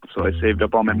So I saved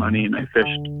up all my money and I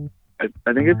fished.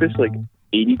 I think I fished like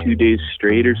 82 days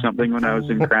straight or something when I was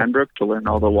in Cranbrook to learn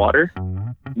all the water.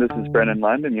 This is Brennan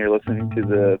Lund, and you're listening to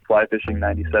the Fly Fishing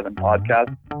 97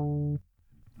 podcast.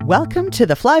 Welcome to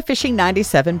the Fly Fishing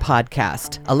 97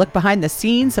 podcast, a look behind the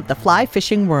scenes of the fly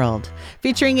fishing world,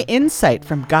 featuring insight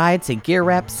from guides and gear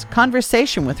reps,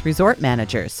 conversation with resort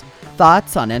managers,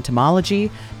 thoughts on entomology,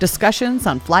 discussions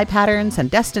on fly patterns and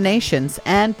destinations,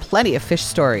 and plenty of fish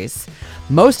stories.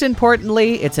 Most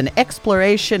importantly, it's an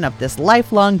exploration of this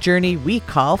lifelong journey we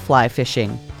call fly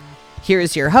fishing.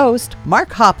 Here's your host, Mark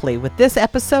Hopley, with this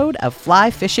episode of Fly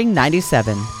Fishing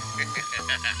 97.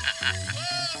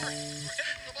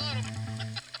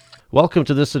 Welcome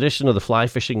to this edition of the Fly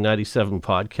Fishing 97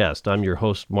 podcast. I'm your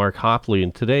host, Mark Hopley,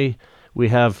 and today we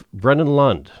have Brennan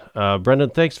Lund. Brendan,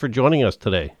 thanks for joining us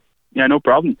today. Yeah, no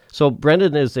problem. So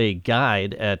Brendan is a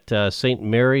guide at St.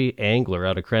 Mary Angler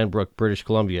out of Cranbrook, British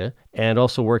Columbia, and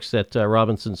also works at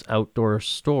Robinson's Outdoor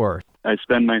Store. I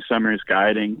spend my summers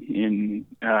guiding in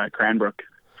Cranbrook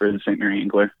for the St. Mary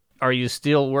Angler. Are you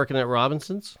still working at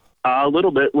Robinson's? A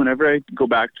little bit. Whenever I go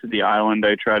back to the island,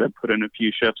 I try to put in a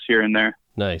few shifts here and there.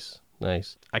 Nice.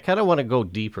 I kind of want to go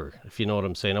deeper, if you know what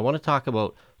I'm saying. I want to talk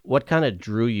about what kind of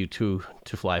drew you to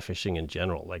fly fishing in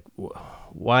general, like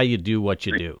why you do what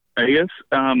you do. I guess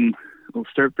we'll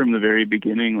start from the very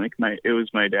beginning. It was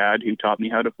my dad who taught me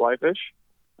how to fly fish,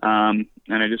 and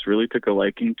I just really took a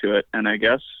liking to it. And I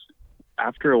guess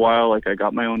after a while, I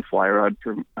got my own fly rod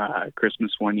for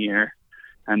Christmas one year,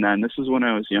 and then this is when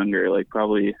I was younger,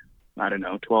 probably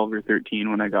 12 or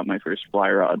 13 when I got my first fly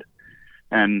rod.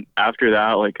 And after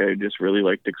that, I just really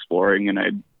liked exploring, and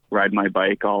I'd ride my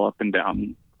bike all up and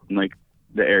down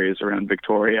the areas around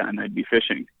Victoria, and I'd be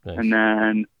fishing. Nice. And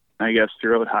then I guess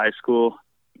throughout high school,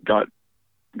 got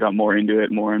more into it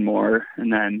more and more.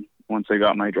 And then once I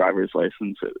got my driver's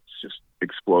license, it's just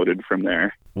exploded from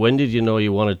there. When did you know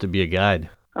you wanted to be a guide?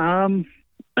 I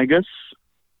guess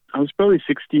I was probably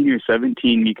 16 or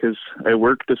 17 because I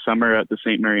worked the summer at the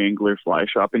St. Mary Angler Fly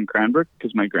Shop in Cranbrook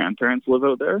because my grandparents live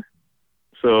out there.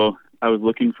 So I was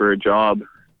looking for a job,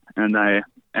 and I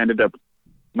ended up,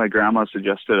 my grandma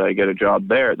suggested I get a job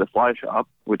there at the fly shop,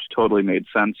 which totally made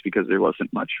sense because there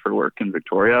wasn't much for work in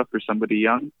Victoria for somebody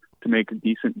young to make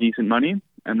decent money.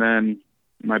 And then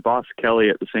my boss, Kelly,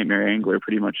 at the St. Mary Angler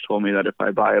pretty much told me that if I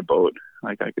buy a boat,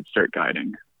 I could start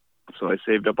guiding. So I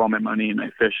saved up all my money and I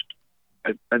fished.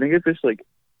 I think I fished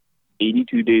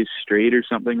 82 days straight or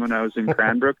something when I was in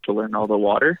Cranbrook to learn all the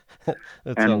water.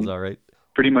 That sounds all right.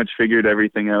 Pretty much figured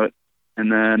everything out.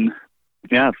 And then,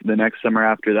 the next summer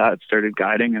after that, started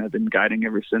guiding, and I've been guiding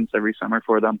ever since, every summer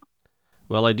for them.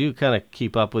 Well, I do kind of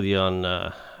keep up with you on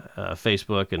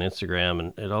Facebook and Instagram,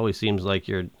 and it always seems like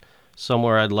you're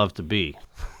somewhere I'd love to be.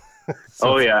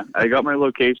 Oh, yeah. I got my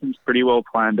locations pretty well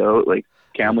planned out.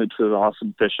 Kamloops is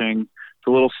awesome fishing. It's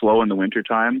a little slow in the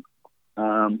wintertime,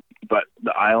 but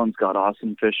the island's got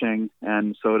awesome fishing,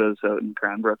 and so does out in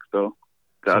Cranbrook, so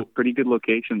got pretty good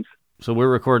locations. So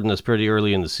we're recording this pretty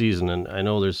early in the season, and I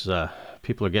know there's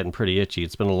people are getting pretty itchy.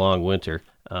 It's been a long winter.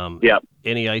 Yeah.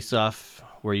 Any ice off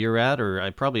where you're at,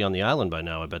 or probably on the island by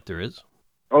now? I bet there is.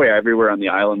 Oh yeah, everywhere on the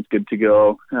island's good to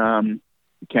go.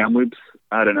 Kamloops,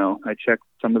 I don't know. I checked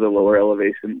some of the lower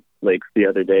elevation lakes the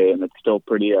other day, and it's still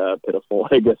pretty pitiful,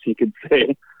 I guess you could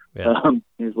say. Yeah.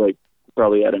 There's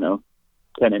probably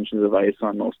 10 inches of ice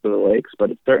on most of the lakes, but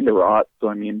it's starting to rot.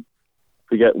 So if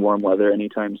we get warm weather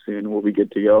anytime soon, we'll be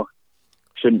good to go.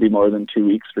 Shouldn't be more than 2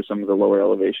 weeks for some of the lower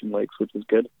elevation lakes, which is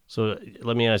good. So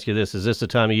let me ask you this. Is this the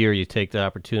time of year you take the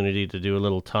opportunity to do a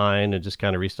little tying and just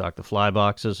kind of restock the fly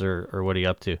boxes, or what are you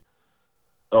up to?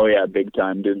 Oh, yeah, big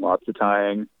time. Doing lots of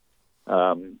tying,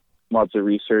 lots of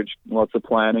research, lots of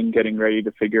planning, getting ready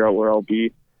to figure out where I'll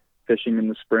be fishing in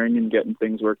the spring and getting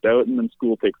things worked out. And then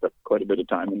school takes up quite a bit of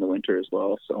time in the winter as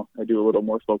well. So I do a little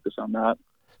more focus on that.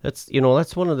 That's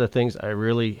one of the things I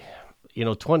really,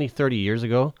 20, 30 years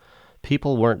ago,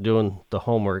 people weren't doing the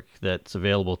homework that's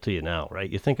available to you now, right?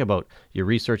 You think about you're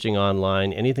researching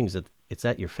online, it's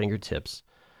at your fingertips.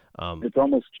 It's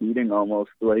almost cheating,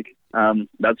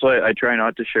 that's why I try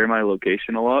not to share my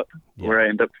location a lot where I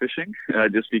end up fishing,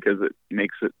 just because it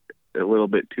makes it a little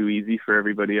bit too easy for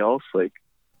everybody else.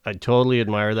 I totally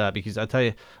admire that, because I tell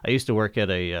you, I used to work at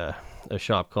a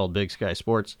shop called Big Sky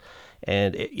Sports,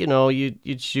 and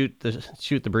you'd shoot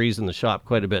the breeze in the shop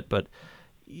quite a bit, but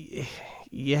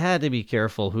you had to be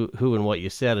careful who and what you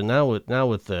said. And now with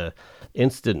the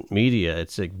instant media,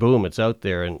 it's boom, it's out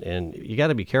there, and you got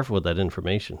to be careful with that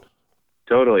information.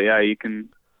 Totally, yeah. You can,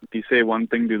 if you say one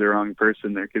thing to the wrong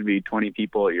person, there could be 20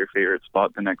 people at your favorite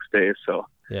spot the next day. So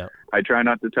Yeah. I try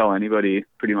not to tell anybody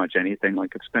pretty much anything.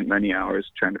 Like I've spent many hours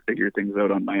trying to figure things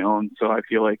out on my own. So I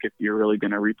feel like if you're really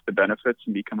going to reap the benefits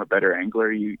and become a better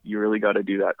angler, you really got to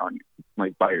do that on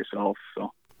like by yourself.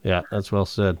 So Yeah, that's well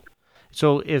said.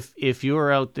 So if you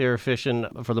are out there fishing,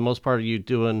 for the most part, are you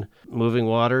doing moving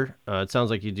water? It sounds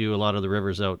like you do a lot of the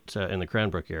rivers out in the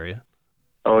Cranbrook area.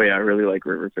 oh yeah, I really like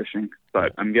river fishing,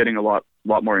 but I'm getting a lot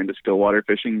more into still water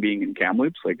fishing, being in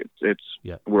Kamloops. Like it's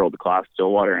Yeah. world class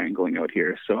still water angling out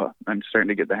here. So I'm starting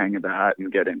to get the hang of that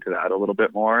and get into that a little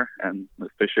bit more. And the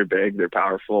fish are big, they're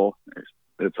powerful.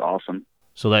 It's awesome.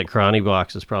 So that crawny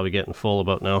box is probably getting full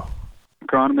about now.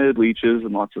 Chronomid, leeches,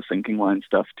 and lots of sinking line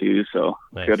stuff too. So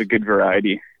Nice. got a good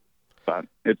variety, but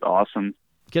it's awesome.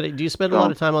 Do you spend a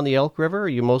lot of time on the Elk River, or are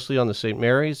you mostly on the St.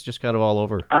 Mary's, just kind of all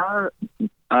over?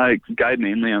 I guide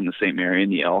mainly on the St. Mary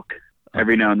and the Elk.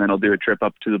 Every now and then I'll do a trip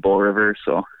up to the Bull River.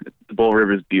 So the Bull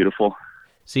River is beautiful.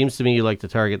 Seems to me you like to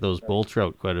target those bull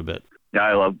trout quite a bit. Yeah,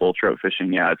 I love bull trout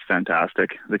fishing. Yeah, it's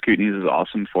fantastic. The Kootenays is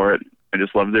awesome for it. I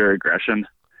just love their aggression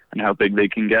and how big they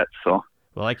can get. So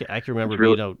Well, I can remember It's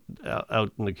being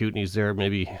out in the Kootenays there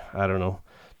maybe, I don't know,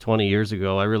 20 years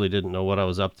ago. I really didn't know what I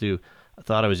was up to. I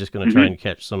thought I was just going to try and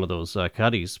catch some of those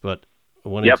cutties, but I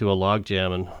went into a log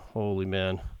jam and holy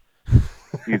man. you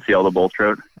can see all the bull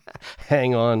trout.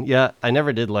 Hang on. Yeah, I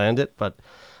never did land it, but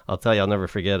I'll tell you, I'll never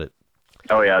forget it.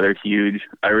 Oh yeah, they're huge.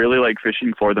 I really like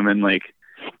fishing for them in like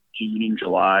June and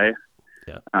July.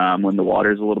 Yeah. When the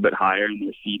water's a little bit higher and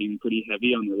they're feeding pretty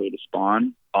heavy on their way to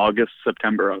spawn. August,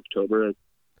 September, October, I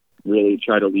really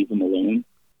try to leave them alone.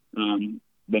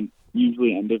 Then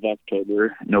usually end of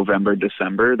October, November,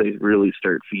 December, they really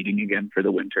start feeding again for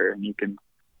the winter, and you can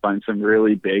find some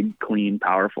really big, clean,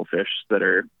 powerful fish that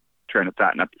are trying to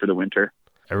fatten up for the winter.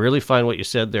 I really find what you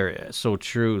said there so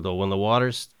true, though. When the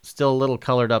water's still a little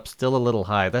colored up, still a little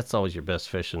high, that's always your best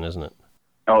fishing, isn't it?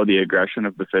 Oh, the aggression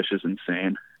of the fish is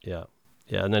insane. Yeah.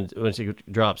 Yeah, and then once it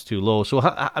drops too low. So,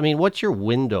 what's your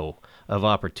window of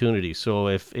opportunity? So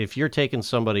if you're taking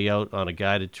somebody out on a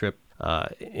guided trip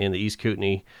in the East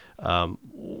Kootenay,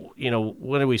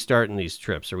 when are we starting these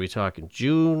trips? Are we talking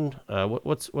June?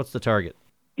 What's the target?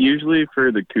 Usually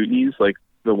for the Kootenays, like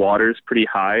the water's pretty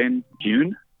high in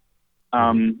June.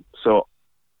 So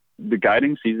the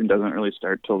guiding season doesn't really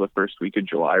start till the first week of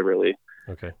July, really.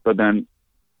 Okay. But then,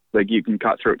 like, you can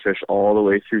cutthroat fish all the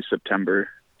way through September.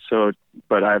 So,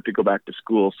 but I have to go back to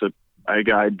school, so I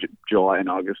guide July and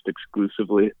August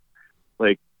exclusively.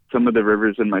 Like, some of the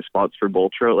rivers in my spots for bull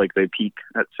trout, like, they peak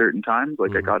at certain times.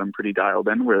 Like, I got them pretty dialed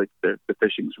in, where like the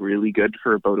fishing's really good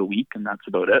for about a week, and that's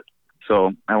about it.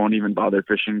 So I won't even bother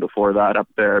fishing before that up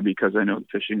there, because I know the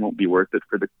fishing won't be worth it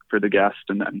for the guest.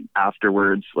 And then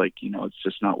afterwards, like, it's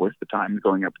just not worth the time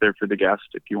going up there for the guest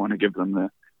if you want to give them the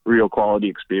real quality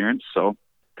experience. So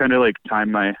kind of like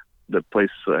time the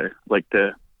place I like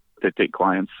to take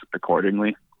clients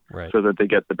accordingly, right, so that they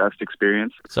get the best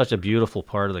experience. Such a beautiful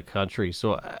part of the country.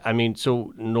 So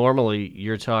so normally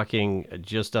you're talking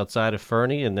just outside of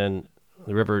Fernie, and then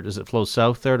the river, does it flow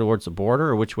south there towards the border,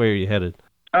 or which way are you headed?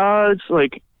 It's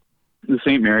like the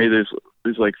St. Mary.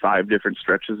 There's like 5 different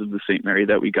stretches of the St. Mary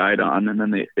that we guide on, and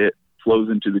then it flows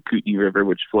into the Kootenay River,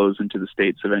 which flows into the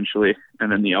States eventually,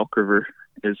 and then the Elk River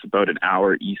is about an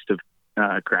hour east of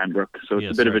Cranbrook, so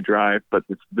it's a bit of a drive, but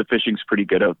the fishing's pretty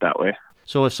good out that way.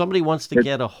 So if somebody wants to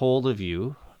get a hold of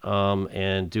you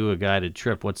and do a guided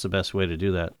trip, what's the best way to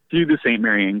do that? Through the St.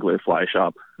 Mary Angler Fly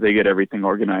Shop. They get everything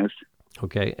organized.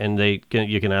 Okay, and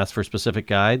you can ask for specific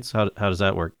guides? How does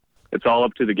that work? It's all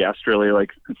up to the guest, really.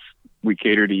 Like, we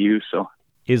cater to you, so.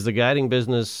 Is the guiding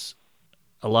business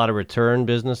a lot of return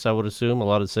business, I would assume? A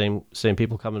lot of the same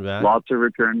people coming back? Lots of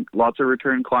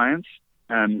return clients,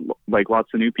 and like lots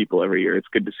of new people every year. It's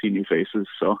good to see new faces.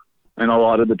 So, and a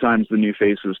lot of the times the new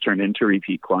faces turn into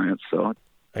repeat clients. So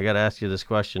I got to ask you this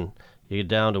question. You get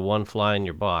down to one fly in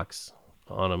your box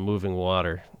on a moving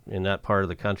water in that part of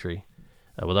the country,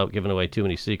 without giving away too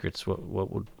many secrets, what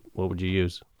would you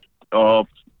use? Oh,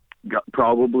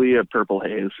 probably a purple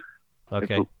haze.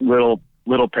 Okay. It's a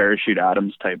little Parachute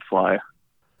Adams type fly.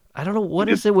 I don't know. What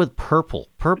is it with purple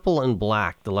and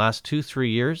black the last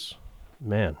 2-3 years?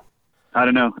 Man. I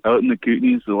don't know. Out in the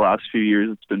Kootenays, the last few years,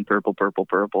 it's been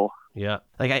purple. Yeah.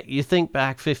 Like you think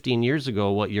back 15 years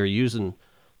ago, what you're using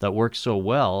that works so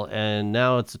well, and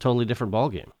now it's a totally different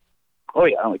ballgame. Oh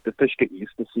yeah, like the fish get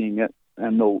used to seeing it,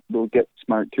 and they'll get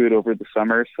smart to it over the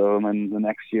summer. So then the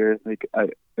next year,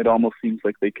 it almost seems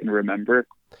like they can remember,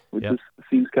 which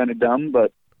seems kind of dumb,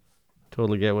 but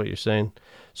totally get what you're saying.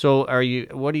 So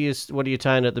what are you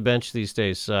tying at the bench these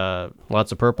days?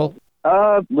 Lots of purple?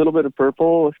 A little bit of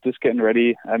purple, just getting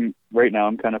ready. Right now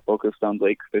I'm kind of focused on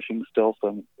lake fishing still, so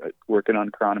I'm working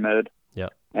on Chronomed. Yeah.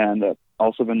 And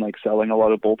also been like selling a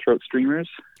lot of bull trout streamers.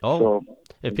 Oh, so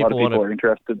if a lot people of want people to, are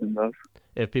interested in those.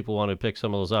 if people want to pick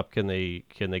some of those up, can they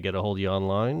get a hold of you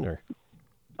online or?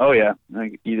 Oh yeah,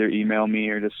 like either email me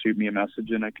or just shoot me a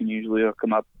message, and I can usually hook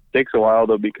them up. Takes a while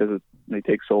though because they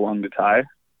take so long to tie.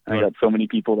 And I got so many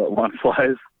people that want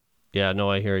flies. Yeah,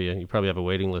 no, I hear you. You probably have a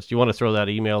waiting list. You want to throw that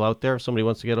email out there if somebody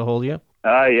wants to get a hold of you?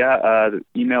 The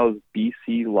email is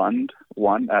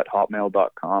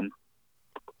bclund1@hotmail.com.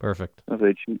 Perfect. If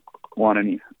they want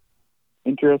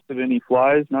interested in any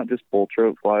flies, not just bull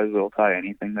trout flies, they'll tie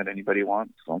anything that anybody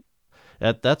wants. So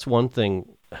that's one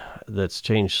thing that's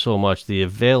changed so much. The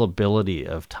availability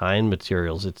of tying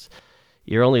materials.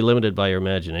 You're only limited by your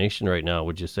imagination right now,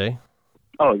 would you say?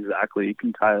 Oh, exactly. You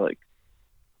can tie like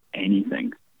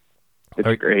anything.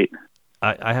 It's great.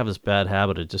 I have this bad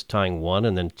habit of just tying one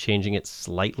and then changing it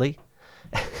slightly.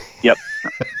 Yep.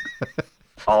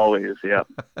 Always, yeah.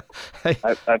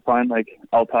 I find like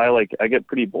I'll tie like I get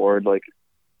pretty bored like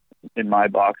in my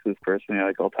boxes personally.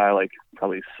 Like I'll tie like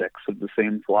probably 6 of the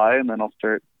same fly, and then I'll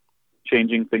start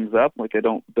changing things up. Like I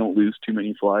don't lose too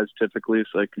many flies typically,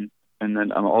 so I can. And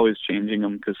then I'm always changing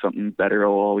them because something better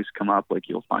will always come up. Like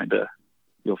you'll find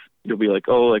you'll be like,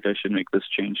 oh, like I should make this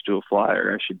change to a fly,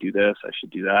 or I should do this, I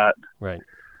should do that. Right.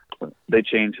 But they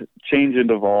change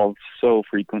and evolve so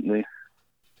frequently.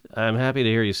 I'm happy to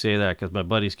hear you say that because my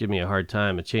buddies give me a hard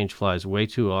time. I change flies way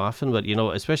too often, but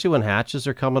especially when hatches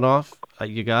are coming off,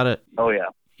 you gotta. Oh yeah.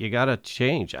 You gotta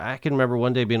change. I can remember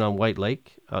one day being on White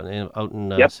Lake out in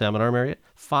Salmon Arm area.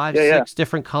 6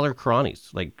 different color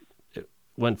chronies. Like it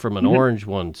went from an orange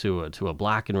one to a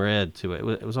black and red to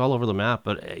it was all over the map.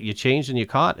 But you changed and you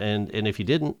caught, and if you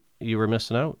didn't, you were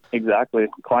missing out. Exactly.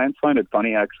 Clients find it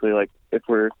funny actually. Like if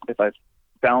I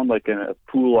found like in a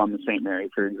pool on the St.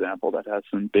 Mary, for example, that has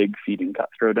some big feeding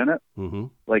cutthroat in it. Mm-hmm.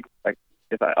 Like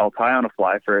I'll tie on a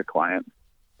fly for a client,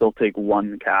 they'll take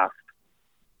one cast,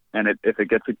 and if it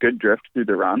gets a good drift through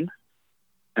the run,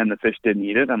 and the fish didn't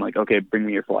eat it, I'm like, okay, bring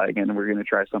me your fly again, and we're gonna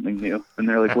try something new. And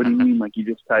they're like, what do you mean? Like you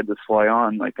just tied this fly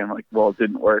on? Like I'm like, well, it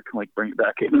didn't work. I'm like, bring it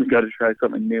back in. We got to try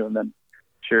something new. And then,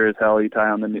 sure as hell, you tie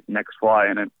on the next fly,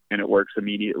 and it works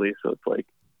immediately. So it's like.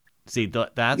 See,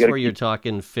 that's where you're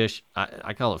talking fish.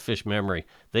 I call it fish memory.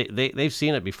 They've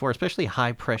seen it before, especially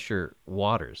high pressure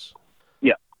waters.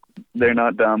 Yeah, they're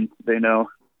not dumb. They know.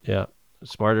 Yeah,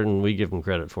 smarter than we give them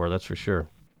credit for. That's for sure.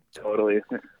 Totally.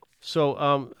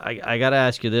 So, I got to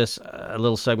ask you this. A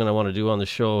little segment I want to do on the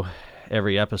show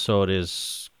every episode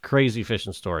is crazy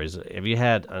fishing stories. Have you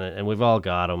had? And we've all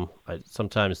got them.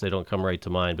 Sometimes they don't come right to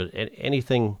mind. But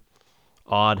anything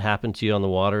odd happened to you on the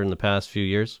water in the past few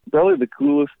years? Probably the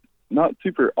coolest. Not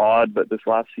super odd, but this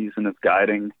last season of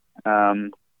guiding, I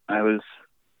was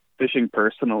fishing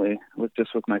personally with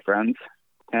my friends.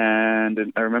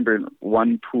 And I remember in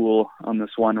one pool on this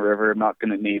one river, I'm not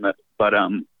going to name it, but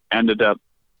ended up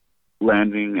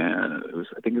landing, I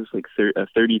think it was like a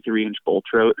 33-inch bull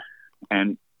trout,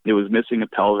 and it was missing a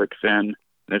pelvic fin.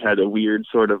 And it had a weird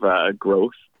sort of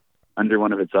growth under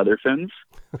one of its other fins.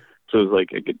 So it was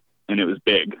like, and it was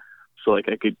big. So like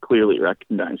I could clearly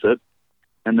recognize it.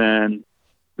 And then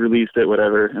released it,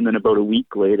 whatever. And then about a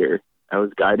week later, I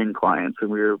was guiding clients, and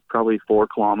we were probably 4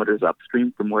 kilometers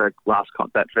upstream from where I last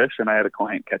caught that fish, and I had a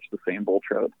client catch the same bull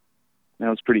trout. And it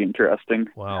was pretty interesting.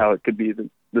 Wow. How it could be the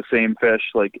same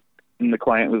fish. Like, and the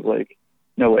client was like,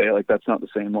 no way, like, that's not the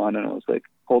same one. And I was like,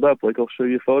 hold up, like, I'll show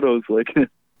you photos. Like,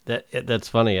 That's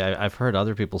funny. I've heard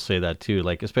other people say that too,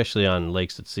 like especially on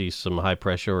lakes that see some high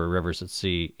pressure or rivers that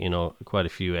see, quite a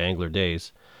few angler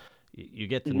days. You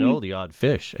get to know the odd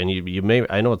fish, and you may.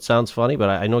 I know it sounds funny, but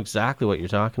I know exactly what you're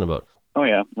talking about. Oh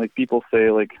yeah, like people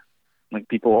say, like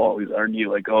people always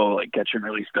argue, like, oh, like catch and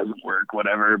release doesn't work,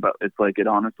 whatever. But it's like it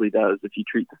honestly does if you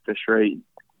treat the fish right.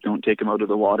 Don't take them out of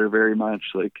the water very much,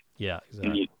 like yeah, exactly.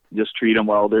 And you just treat them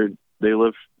well. They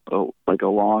live like a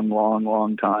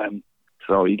long time.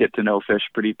 So you get to know fish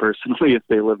pretty personally if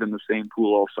they live in the same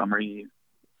pool all summer. You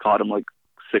caught them like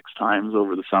 6 times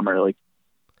over the summer, like.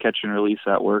 Catch and release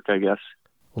at work, I guess.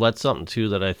 Well, that's something too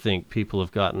that I think people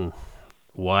have gotten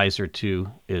wiser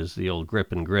to is the old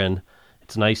grip and grin.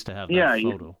 It's nice to have that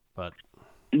photo, but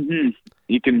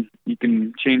you can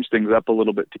change things up a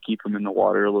little bit to keep them in the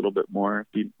water a little bit more,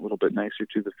 be a little bit nicer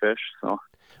to the fish. So,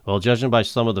 well, judging by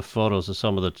some of the photos of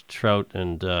some of the trout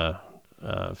and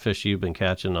fish you've been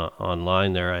catching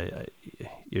online, there,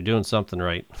 you're doing something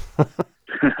right.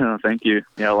 Thank you.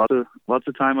 Yeah, lots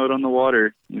of time out on the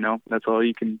water. That's all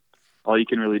you can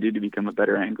really do to become a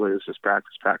better angler is just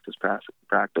practice.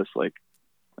 Like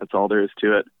that's all there is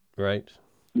to it. Right.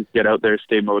 Just get out there,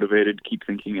 stay motivated, keep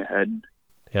thinking ahead.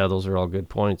 Yeah, those are all good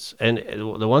points. And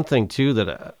the one thing too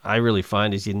that I really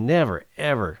find is you never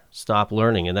ever stop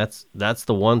learning, and that's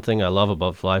the one thing I love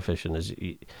about fly fishing is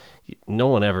no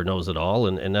one ever knows it all,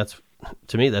 and that's,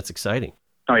 to me, that's exciting.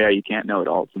 Oh yeah, you can't know it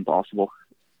all. It's impossible.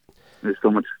 There's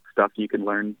so much stuff you can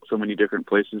learn, so many different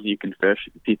places you can fish.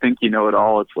 If you think you know it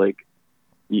all, it's like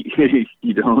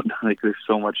you don't. Like, there's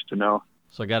so much to know.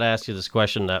 So I got to ask you this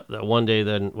question. That one day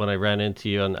then when I ran into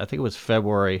you, and I think it was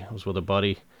February, I was with a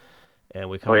buddy, and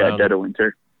we come around. Dead of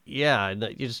winter. Yeah, and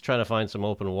you're just trying to find some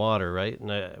open water, right? And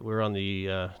we were on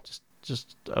the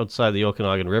just outside the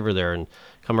Okanagan River there, and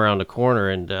come around the corner,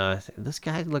 and this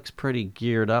guy looks pretty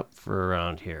geared up for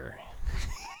around here.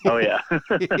 Oh yeah.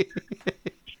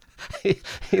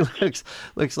 he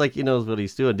looks like he knows what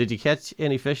he's doing. Did you catch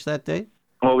any fish that day?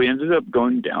 Well, we ended up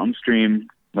going downstream.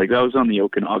 Like, that was on the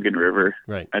Okanagan River.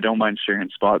 Right. I don't mind sharing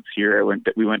spots here.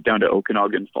 We went down to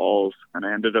Okanagan Falls, and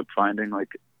I ended up finding like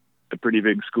a pretty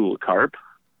big school of carp,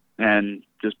 and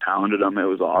just pounded them. It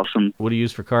was awesome. What do you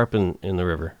use for carp in the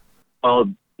river? Well,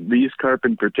 these carp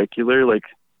in particular, like,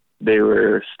 they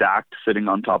were stacked sitting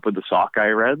on top of the sockeye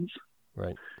reds.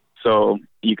 Right. So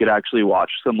you could actually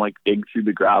watch them like dig through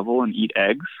the gravel and eat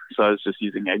eggs. So I was just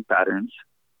using egg patterns.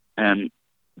 And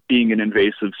being an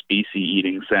invasive species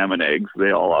eating salmon eggs,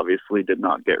 they all obviously did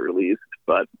not get released,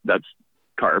 but that's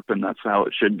carp, and that's how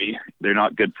it should be. They're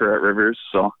not good for our rivers,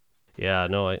 so. Yeah,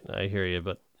 no, I hear you,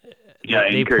 but yeah, I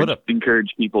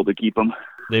encourage people to keep them.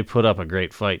 They put up a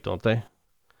great fight, don't they?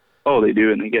 Oh, they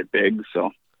do, and they get big, so.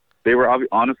 They were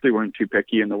honestly weren't too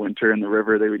picky in the winter in the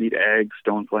river. They would eat eggs,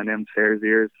 stonefly nymphs, hare's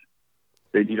ears.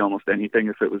 They'd eat almost anything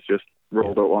if it was just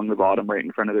rolled out along the bottom right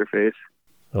in front of their face.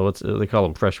 Oh, they call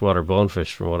them freshwater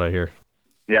bonefish, from what I hear.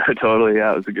 Yeah, totally.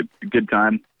 Yeah, it was a good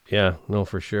time. Yeah, no,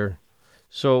 for sure.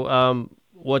 So,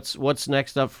 what's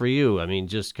next up for you? I mean,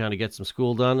 just kind of get some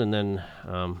school done, and then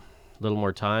a little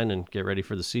more time, and get ready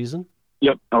for the season.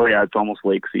 Yep. Oh yeah, it's almost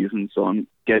lake season, so I'm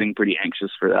getting pretty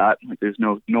anxious for that. Like, there's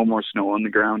no more snow on the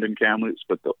ground in Kamloops,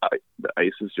 but the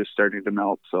ice is just starting to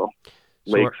melt. So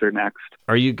lakes are next.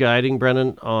 Are you guiding,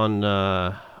 Brennan,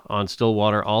 on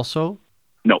Stillwater also?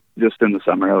 No, just in the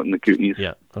summer out in the Kootenays.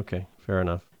 Yeah, okay, fair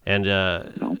enough. And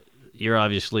no. You're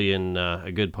obviously in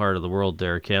a good part of the world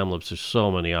there, Kamloops. There's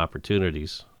so many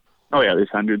opportunities. Oh yeah,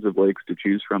 there's hundreds of lakes to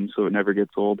choose from, so it never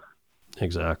gets old.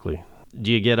 Exactly.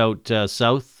 Do you get out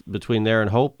south between there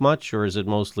and Hope much, or is it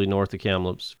mostly north of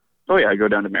Kamloops? Oh yeah, I go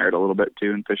down to Merritt a little bit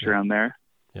too and fish around there.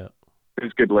 Yeah.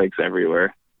 There's good lakes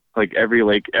everywhere. Like, every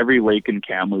lake in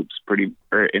Kamloops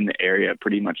or in the area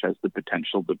pretty much has the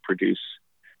potential to produce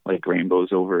like rainbows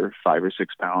over 5 or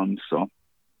 6 pounds. So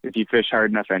if you fish hard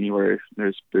enough anywhere,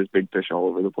 there's big fish all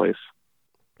over the place.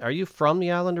 Are you from the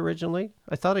island originally?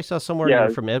 I thought I saw somewhere you were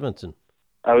from Edmonton.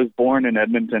 I was born in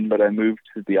Edmonton, but I moved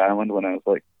to the island when I was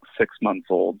like 6 months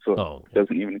old, so It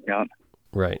doesn't even count.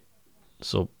 Right.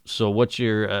 So what's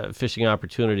your fishing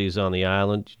opportunities on the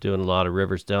island? You're doing a lot of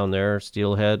rivers down there,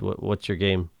 steelhead. What's your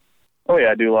game? Oh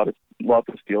yeah, I do lots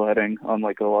of steelheading on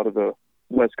like a lot of the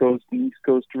West Coast and East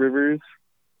Coast rivers.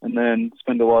 And then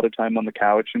spend a lot of time on the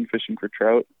Cowichan fishing for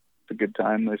trout. It's a good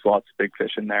time. There's lots of big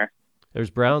fish in there. There's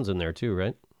browns in there too,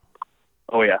 right?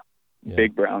 Oh yeah.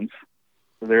 Big browns.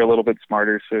 So they're a little bit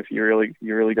smarter. So if you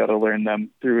really got to learn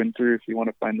them through and through if you want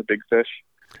to find the big fish.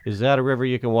 Is that a river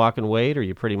you can walk and wade, or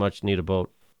you pretty much need a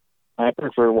boat? I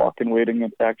prefer walking and wading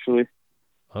it, actually.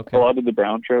 Okay. A lot of the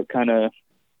brown trout kind of,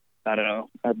 I don't know,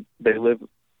 they live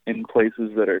in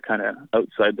places that are kind of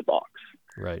outside the box.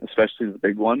 Right. Especially the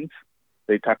big ones.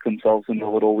 They tuck themselves into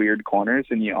little weird corners,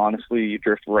 and you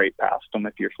drift right past them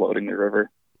if you're floating the river.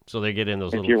 So they get in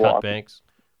those little cut banks?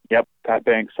 Yep, cut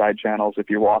banks, side channels. If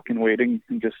you're walking, waiting, you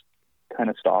can just kind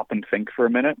of stop and think for a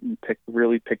minute and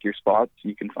really pick your spots.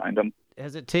 You can find them.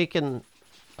 Has it taken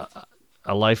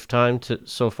a lifetime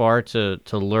so far to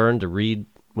learn to read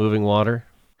moving water?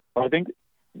 Well, I think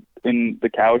in the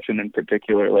Cowichan in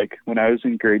particular, like when I was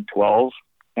in grade 12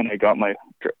 and I got my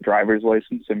driver's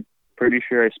license, I'm pretty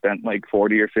sure I spent like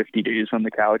 40 or 50 days on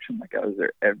the Cowichan. Like, I was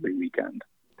there every weekend.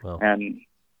 Wow. And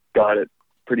got it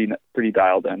pretty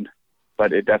dialed in.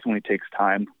 But it definitely takes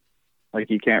time. Like,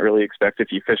 you can't really expect,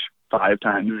 if you fish 5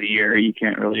 times a year, you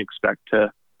can't really expect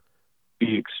to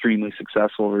be extremely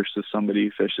successful versus somebody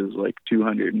who fishes like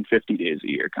 250 days a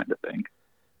year kind of thing.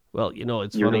 Well, it's funny.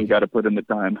 You really got to put in the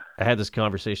time. I had this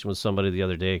conversation with somebody the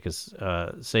other day because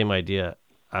same idea.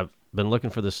 I've been looking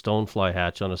for the stonefly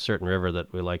hatch on a certain river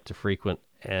that we like to frequent,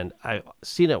 and I've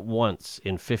seen it once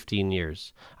in 15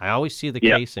 years. I always see the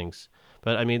casings,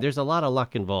 but I mean, there's a lot of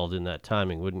luck involved in that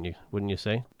timing, wouldn't you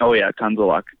say? Oh yeah, tons of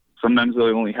luck. sometimes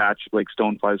they'll only hatch like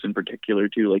stoneflies in particular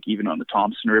too. Like even on the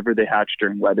Thompson River, they hatch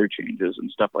during weather changes and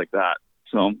stuff like that.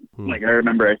 So like I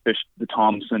remember I fished the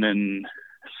Thompson in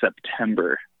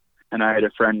September, and I had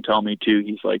a friend tell me too.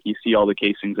 He's like, you see all the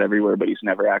casings everywhere, but he's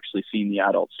never actually seen the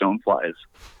adult stoneflies.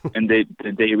 And the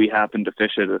day we happened to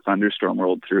fish it, a thunderstorm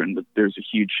rolled through, and there's a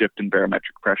huge shift in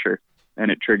barometric pressure,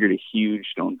 and it triggered a huge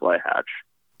stonefly hatch.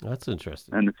 That's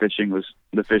interesting. And the fishing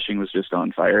was just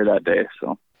on fire that day.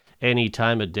 So any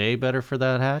time of day better for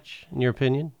that hatch, in your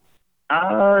opinion?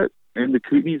 In the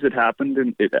Kootenays,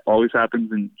 it always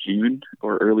happens in June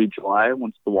or early July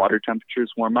once the water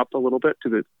temperatures warm up a little bit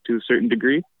to a certain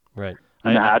degree. Right.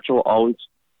 And the hatch will always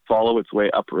follow its way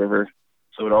upriver.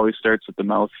 So it always starts at the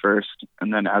mouth first,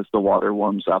 and then as the water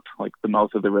warms up, like the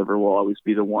mouth of the river will always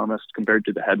be the warmest compared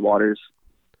to the headwaters.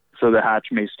 So the hatch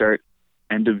may start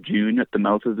end of June at the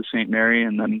mouth of the St. Mary,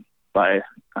 and then by,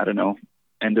 I don't know,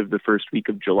 end of the first week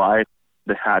of July,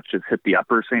 the hatch has hit the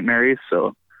upper St. Mary.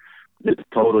 So it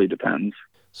totally depends.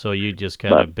 So you just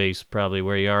kind of base probably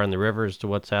where you are in the river as to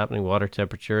what's happening, water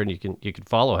temperature, and you can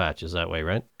follow hatches that way,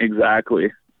 right?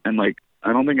 Exactly. And like,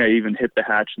 I don't think I even hit the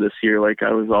hatch this year. Like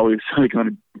I was always like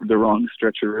on the wrong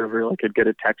stretch of river. Like I'd get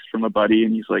a text from a buddy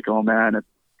and he's like, oh man, it's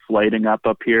lighting up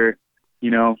here, you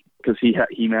know, because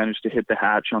he managed to hit the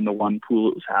hatch on the one pool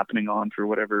it was happening on for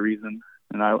whatever reason.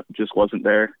 And I just wasn't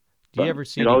there. Do you ever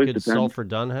see any good sulfur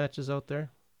dun hatches out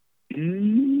there?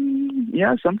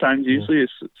 Yeah, sometimes. Usually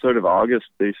it's sort of August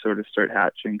they sort of start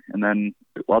hatching, and then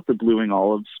lots of blueing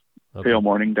olives. Okay. Pale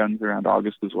morning duns around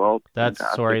August as well. That's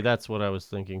what I was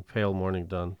thinking. Pale morning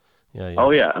dun. Yeah.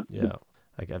 Oh yeah. Yeah.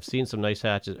 I've seen some nice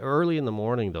hatches early in the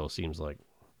morning though. Seems like.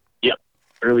 Yep,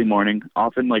 early morning.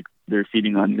 Often like they're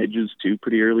feeding on midges too,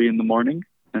 pretty early in the morning,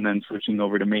 and then switching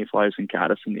over to mayflies and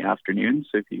caddis in the afternoon.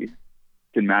 So if you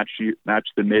can match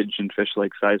the midge and fish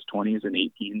like size 20s and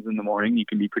 18s in the morning, you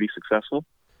can be pretty successful.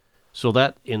 So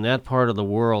that in that part of the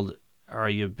world, are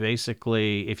you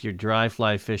basically, if you're dry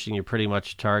fly fishing, you're pretty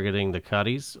much targeting the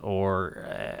cutties, or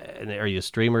are you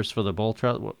streamers for the bull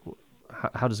trout?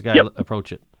 How does a guy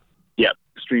approach it? Yep,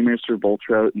 streamers for bull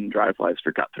trout and dry flies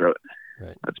for cutthroat.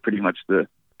 Right. That's pretty much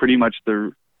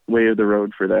the way of the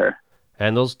road for there.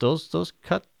 And those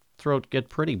cutthroat get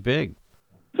pretty big.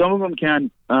 Some of them can.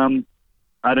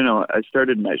 I don't know. I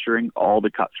started measuring all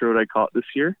the cutthroat I caught this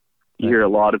year. You hear a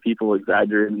lot of people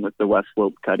exaggerating with the West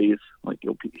Slope cutties. Like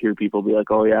you'll hear people be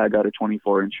like, "Oh yeah, I got a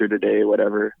 24-incher today,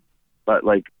 whatever." But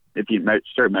like if you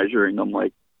start measuring them,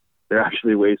 like they're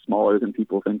actually way smaller than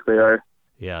people think they are.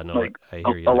 Yeah, no, like, I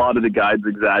hear you. A lot of the guides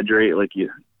exaggerate. Like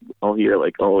I'll hear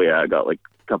like, "Oh yeah, I got like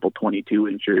a couple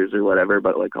 22-inchers or whatever."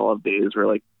 But like I'll have days where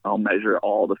like I'll measure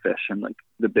all the fish, and like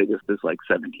the biggest is like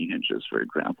 17 inches, for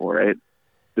example, right?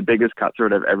 The biggest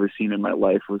cutthroat I've ever seen in my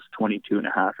life was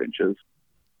 22.5 inches.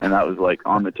 And that was like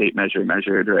on the tape measure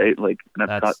measured, right? Like,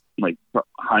 and I've got like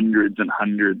hundreds and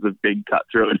hundreds of big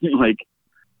cutthroat. Like,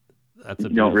 you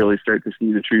don't really start to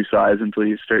see the true size until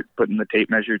you start putting the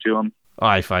tape measure to them. Oh,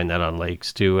 I find that on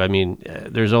lakes too. I mean,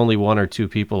 there's only one or two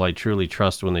people I truly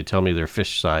trust when they tell me their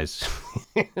fish size.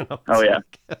 Oh yeah.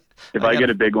 If I get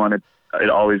a big one, it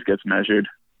always gets measured.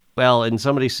 Well, and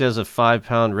somebody says a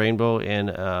 5-pound rainbow in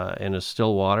a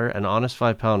still water, an honest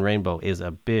 5-pound rainbow is a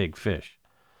big fish.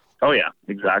 Oh yeah,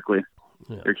 exactly.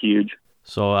 Yeah. They're huge.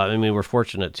 So I mean, we're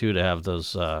fortunate too to have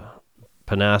those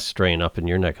Panask strain up in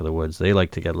your neck of the woods. They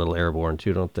like to get a little airborne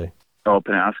too, don't they? Oh,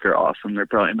 Panask are awesome. They're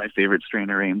probably my favorite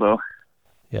strain of rainbow.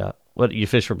 Yeah. What, you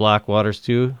fish for black waters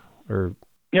too, or?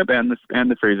 Yep, and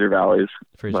the Fraser Valleys.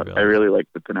 Valleys. I really like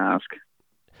the Panask,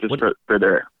 just for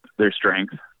their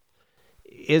strength.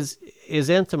 Is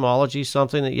entomology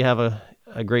something that you have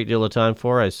a great deal of time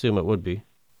for? I assume it would be.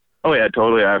 Oh yeah,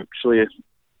 totally.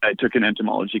 I took an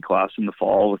entomology class in the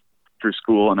fall for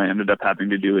school, and I ended up having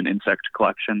to do an insect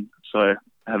collection. So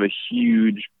I have a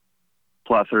huge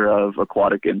plethora of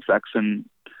aquatic insects and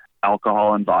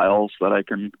alcohol and vials that I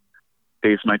can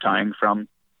base my tying from.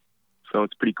 So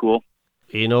it's pretty cool.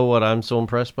 You know what I'm so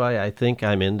impressed by? I think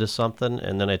I'm into something,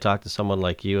 and then I talk to someone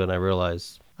like you, and I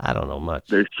realize I don't know much.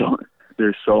 There's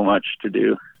so much to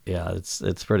do. Yeah,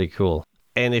 it's pretty cool.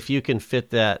 And if you can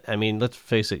fit that, I mean, let's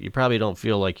face it, you probably don't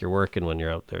feel like you're working when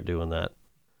you're out there doing that.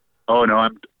 Oh no,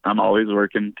 I'm always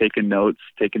working, taking notes,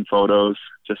 taking photos.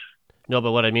 Just no,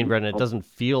 but what I mean, Brendan, it doesn't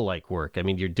feel like work. I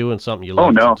mean, you're doing something you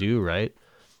love to do, right?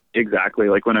 Exactly.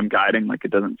 Like when I'm guiding, like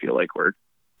it doesn't feel like work.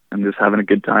 I'm just having a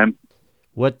good time.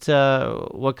 What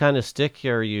kind of stick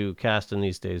are you casting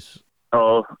these days?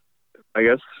 Oh, I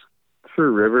guess for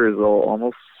rivers, it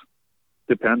almost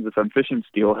depends. If I'm fishing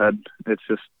steelhead, it's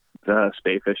just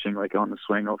spay fishing, like on the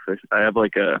swing. I have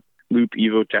like a Loop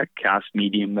Evotech cast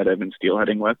medium that I've been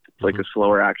steelheading with. It's like a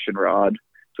slower action rod.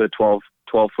 It's a 12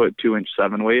 foot 2-inch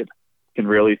 7 weight. Can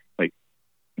really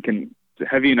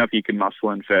heavy enough you can muscle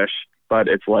and fish, but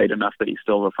it's light enough that you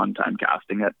still have a fun time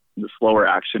casting it. The slower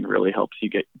action really helps you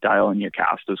dial in your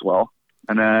cast as well.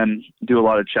 And then do a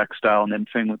lot of check style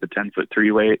nymphing with the 10 foot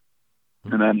 3 weight.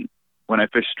 And then when I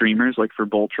fish streamers, like for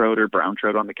bull trout or brown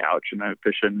trout on the couch, and I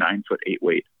fish a 9 foot 8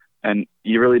 weight. And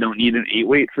you really don't need an 8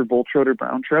 weight for bull trout or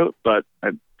brown trout, but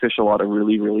I fish a lot of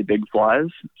really, really big flies.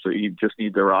 So you just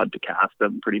need the rod to cast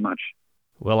them pretty much.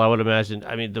 Well, I would imagine,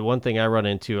 I mean, the one thing I run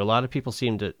into, a lot of people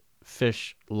seem to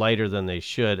fish lighter than they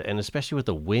should, and especially with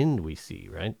the wind we see,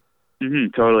 right?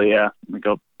 Totally, yeah. Like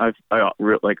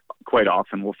like quite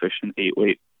often will fish an 8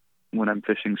 weight when I'm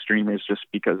fishing streamers just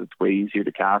because it's way easier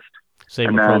to cast.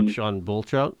 Same approach on bull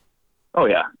trout? Oh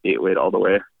yeah, 8 weight all the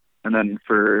way. And then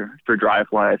for dry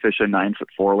fly, I fish a 9 foot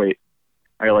 4 weight.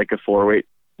 I like a 4 weight,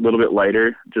 a little bit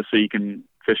lighter, just so you can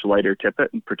fish lighter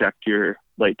tippet and protect your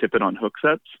light tippet on hook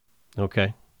sets.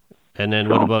 Okay. And then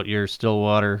what about your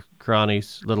Stillwater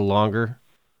crawnies, a little longer?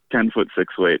 10 foot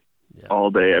 6 weight,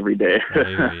 all day, every day.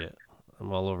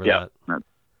 I'm all over that.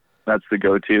 That's the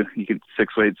go-to. You can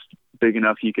 6 weights big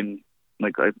enough. You can,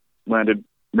 like, I landed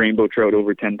rainbow trout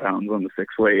over 10 pounds on the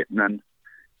 6 weight, and then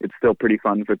it's still pretty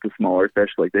fun for the smaller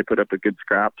fish. Like, they put up a good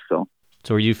scrap. So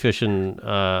are you fishing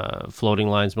floating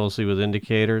lines mostly with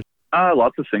indicators?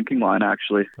 Lots of sinking line,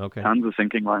 actually. Okay. Tons of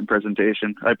sinking line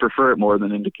presentation. I prefer it more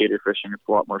than indicator fishing. It's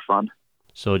a lot more fun.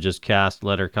 So just cast,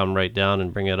 let her come right down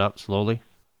and bring it up slowly?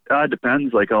 It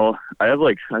depends. Like I have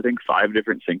I think 5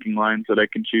 different sinking lines that I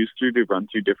can choose through to run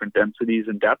through different densities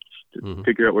and depths to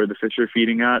figure out where the fish are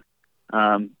feeding at.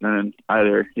 And then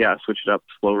either, switch it up,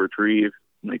 slow retrieve,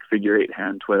 like figure 8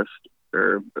 hand twist,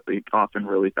 or often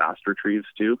really fast retrieves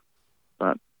too.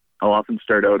 But I'll often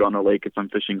start out on a lake if I'm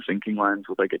fishing sinking lines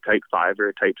with like a type 5 or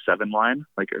a type 7 line,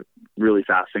 like a really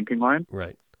fast sinking line.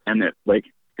 Right. And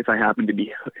if I happen to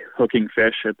be hooking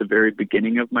fish at the very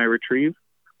beginning of my retrieve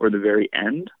or the very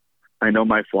end, I know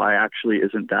my fly actually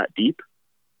isn't that deep.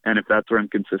 And if that's where I'm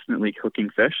consistently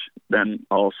hooking fish, then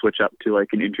I'll switch up to like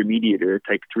an intermediate or a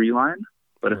type 3 line.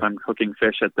 But if I'm hooking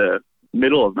fish at the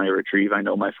middle of my retrieve, I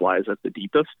know my fly is at the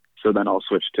deepest. So then I'll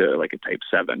switch to like a type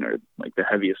 7 or like the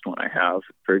heaviest one I have,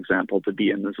 for example, to be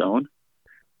in the zone.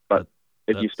 But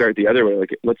if you start the other way,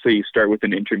 like let's say you start with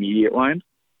an intermediate line,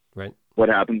 right? What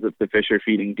happens if the fish are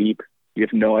feeding deep? You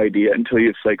have no idea until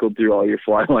you've cycled through all your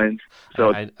fly lines.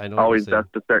 So I know always best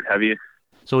to start heavy.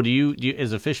 So do you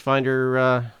is a fish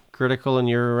finder critical in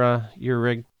your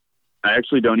rig? I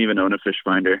actually don't even own a fish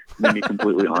finder, to be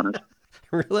completely honest.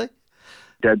 Really?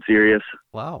 Dead serious.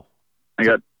 Wow. I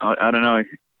don't know.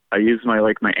 I use my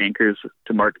anchors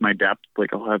to mark my depth.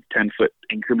 Like I'll have 10-foot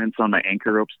increments on my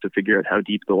anchor ropes to figure out how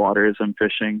deep the water is I'm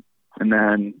fishing. And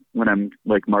then when I'm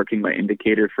like marking my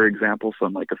indicator, for example, so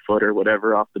I'm like a foot or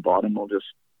whatever off the bottom, I'll just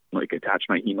like attach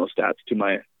my hemostats to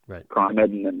my Chronomed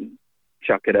and then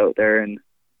chuck it out there and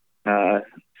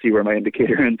see where my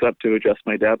indicator ends up to adjust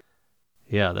my depth.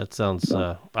 Yeah, that sounds,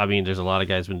 I mean, there's a lot of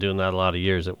guys been doing that a lot of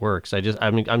years. It works.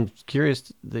 I'm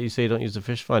curious that you say you don't use the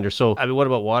fish finder. So, I mean, what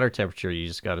about water temperature? You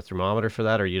just got a thermometer for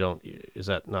that, or is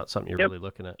that not something you're really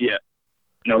looking at? Yeah.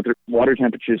 No, water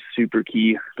temperature is super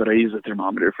key, but I use a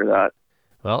thermometer for that.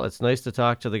 Well, it's nice to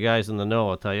talk to the guys in the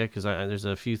know, I'll tell you, because there's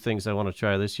a few things I want to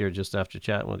try this year just after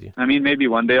chatting with you. I mean, maybe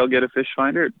one day I'll get a fish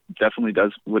finder. It definitely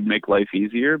would make life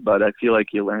easier, but I feel like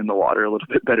you learn the water a little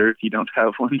bit better if you don't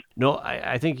have one. No,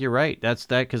 I think you're right. That's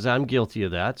that, because I'm guilty of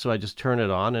that. So I just turn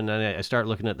it on, and then I start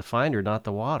looking at the finder, not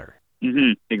the water.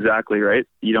 Mm-hmm. Exactly, right?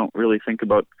 You don't really think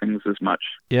about things as much.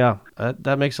 Yeah,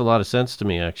 that makes a lot of sense to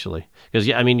me, actually. Because,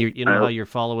 I mean, you know how you're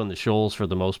following the shoals for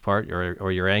the most part,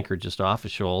 or you're anchored just off a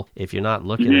shoal. If you're not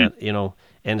looking at,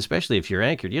 and especially if you're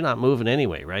anchored, you're not moving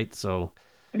anyway, right? So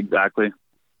exactly.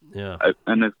 Yeah.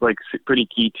 And it's like pretty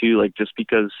key too, like just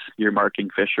because you're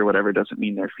marking fish or whatever doesn't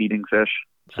mean they're feeding fish.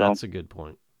 So, that's a good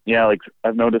point. Yeah, like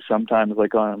I've noticed sometimes,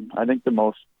 like I think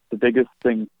the biggest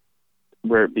thing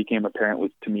where it became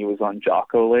apparent to me was on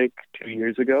Jocko Lake 2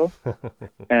 years ago.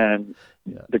 And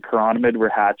the Chironomid were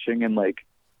hatching in like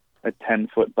a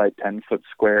 10-foot by 10-foot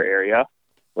square area.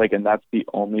 Like, and that's the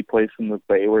only place in the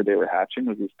bay where they were hatching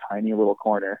was this tiny little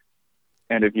corner.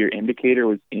 And if your indicator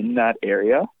was in that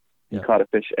area, you caught a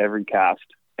fish every cast.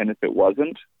 And if it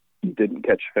wasn't, you didn't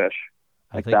catch fish.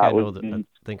 Like I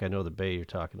think I know the bay you're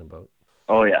talking about.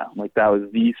 Oh yeah. Like that was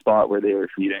the spot where they were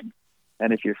feeding.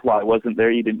 And if your fly wasn't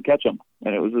there, you didn't catch them.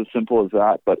 And it was as simple as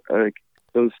that. But like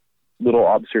those little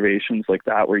observations like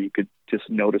that, where you could just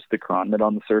notice the chironomid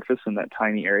on the surface in that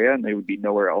tiny area, and they would be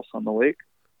nowhere else on the lake.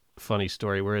 funny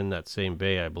story. We're in that same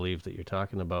bay, I believe, that you're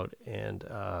talking about, and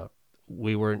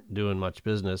we weren't doing much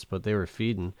business, but they were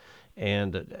feeding,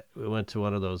 and we went to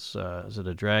one of those. Is it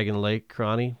a Dragon Lake,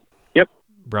 Cronny? Yep.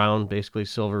 Brown, basically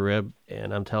silver rib,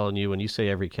 and I'm telling you, when you say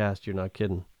every cast, you're not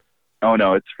kidding. Oh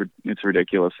no, it's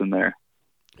ridiculous in there.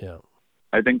 Yeah.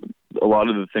 I think a lot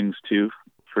of the things too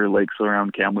for lakes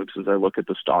around Kamloops is I look at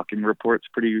the stocking reports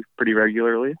pretty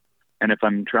regularly. And if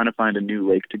I'm trying to find a new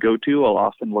lake to go to, I'll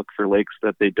often look for lakes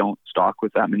that they don't stock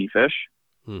with that many fish,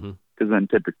 because then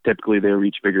typically they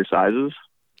reach bigger sizes.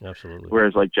 Absolutely.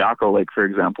 Whereas like Jacko Lake, for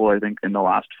example, I think in the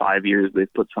last 5 years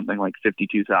they've put something like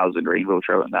 52,000 rainbow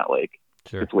trout in that lake.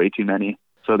 Sure. It's way too many.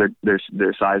 So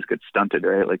their size gets stunted,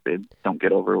 right? Like they don't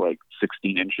get over like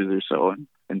 16 inches or so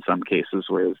in some cases,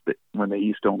 whereas when they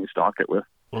used to only stock it with.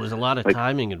 Well, there's a lot of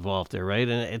timing involved there, right?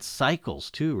 And it's cycles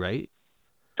too, right?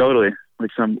 Totally. Like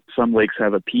some lakes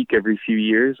have a peak every few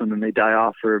years and then they die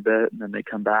off for a bit and then they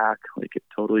come back. Like it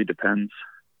totally depends.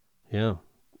 Yeah.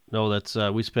 No, that's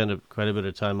we spend quite a bit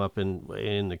of time up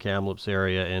in the Kamloops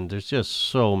area, and there's just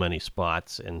so many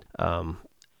spots. And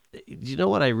you know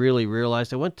what I really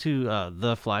realized? I went to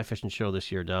the fly fishing show this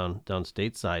year down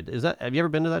stateside. Have you ever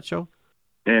been to that show?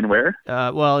 And where?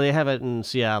 Well, they have it in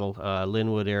Seattle,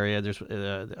 Linwood area. There's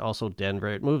also Denver.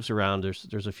 It moves around.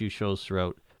 There's a few shows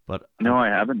throughout. But no, I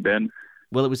haven't been.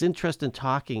 Well, it was interesting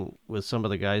talking with some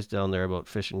of the guys down there about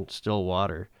fishing still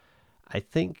water. I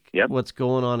think what's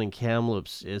going on in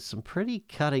Kamloops is some pretty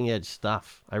cutting edge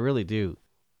stuff. I really do.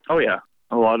 Oh yeah,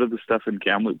 a lot of the stuff in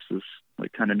Kamloops is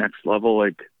like kind of next level.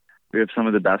 Like we have some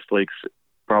of the best lakes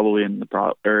probably in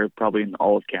probably in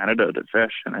all of Canada to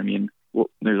fish. And I mean,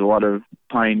 there's a lot of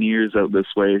pioneers out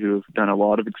this way who have done a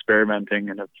lot of experimenting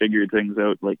and have figured things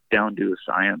out like down to a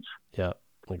science. Yeah,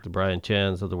 like the Brian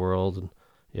Chans of the world, and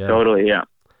totally, yeah.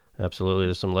 Absolutely,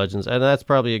 there's some legends, and that's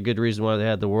probably a good reason why they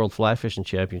had the World Fly Fishing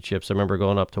Championships. I remember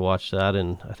going up to watch that,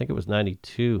 and I think it was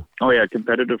 '92. Oh yeah,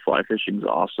 competitive fly fishing is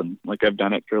awesome. Like I've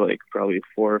done it for like probably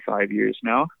 4 or 5 years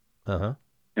now.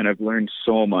 And I've learned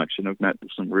so much, and I've met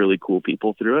some really cool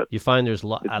people through it. You find there's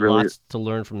lots to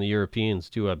learn from the Europeans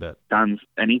too, I bet. Tons.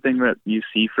 Anything that you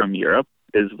see from Europe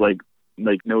is like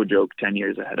no joke, 10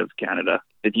 years ahead of Canada.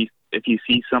 If you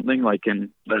see something like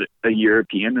that a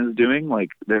European is doing,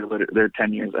 like they're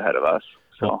 10 years ahead of us.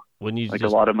 So when you a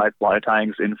lot of my fly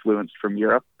tying's influenced from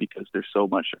Europe because they're so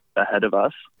much ahead of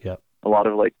us. Yeah. I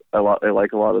like a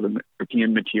lot of the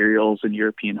European materials and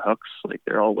European hooks. Like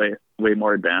they're all way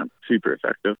more advanced, super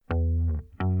effective.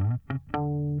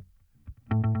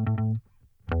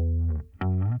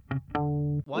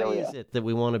 Why is it that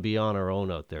we want to be on our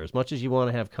own out there? As much as you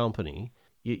want to have company,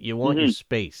 you want your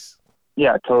space.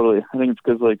 Yeah, totally. I think it's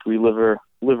because like we live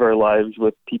our lives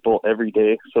with people every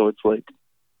day, so it's like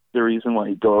the reason why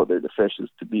you go out there to fish is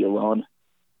to be alone.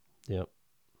 Yep.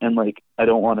 And like I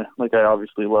don't want to. Like I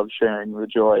obviously love sharing the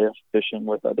joy of fishing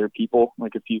with other people,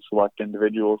 like a few select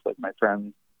individuals, like my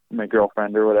friends, my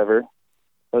girlfriend, or whatever.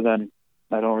 But then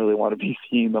I don't really want to be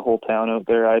seeing the whole town out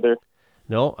there either.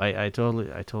 No, I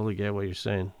totally get what you're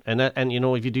saying. And you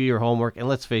know, if you do your homework, and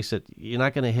let's face it, you're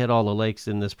not going to hit all the lakes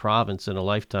in this province in a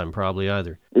lifetime, probably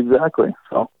either. Exactly.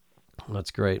 So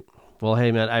that's great. Well,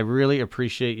 hey man, I really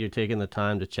appreciate you taking the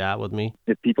time to chat with me.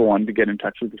 If people wanted to get in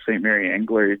touch with the St. Mary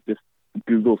Angler, just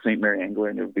Google St. Mary Angler,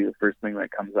 and it would be the first thing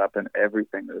that comes up, and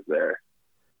everything is there.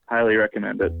 Highly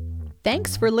recommend it.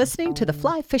 Thanks for listening to the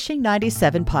Fly Fishing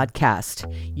 97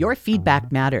 podcast. Your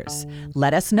feedback matters.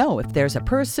 Let us know if there's a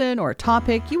person or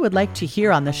topic you would like to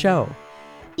hear on the show.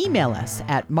 Email us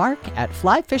at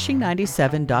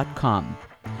mark@flyfishing97.com.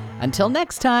 Until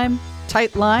next time,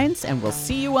 tight lines, and we'll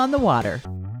see you on the water.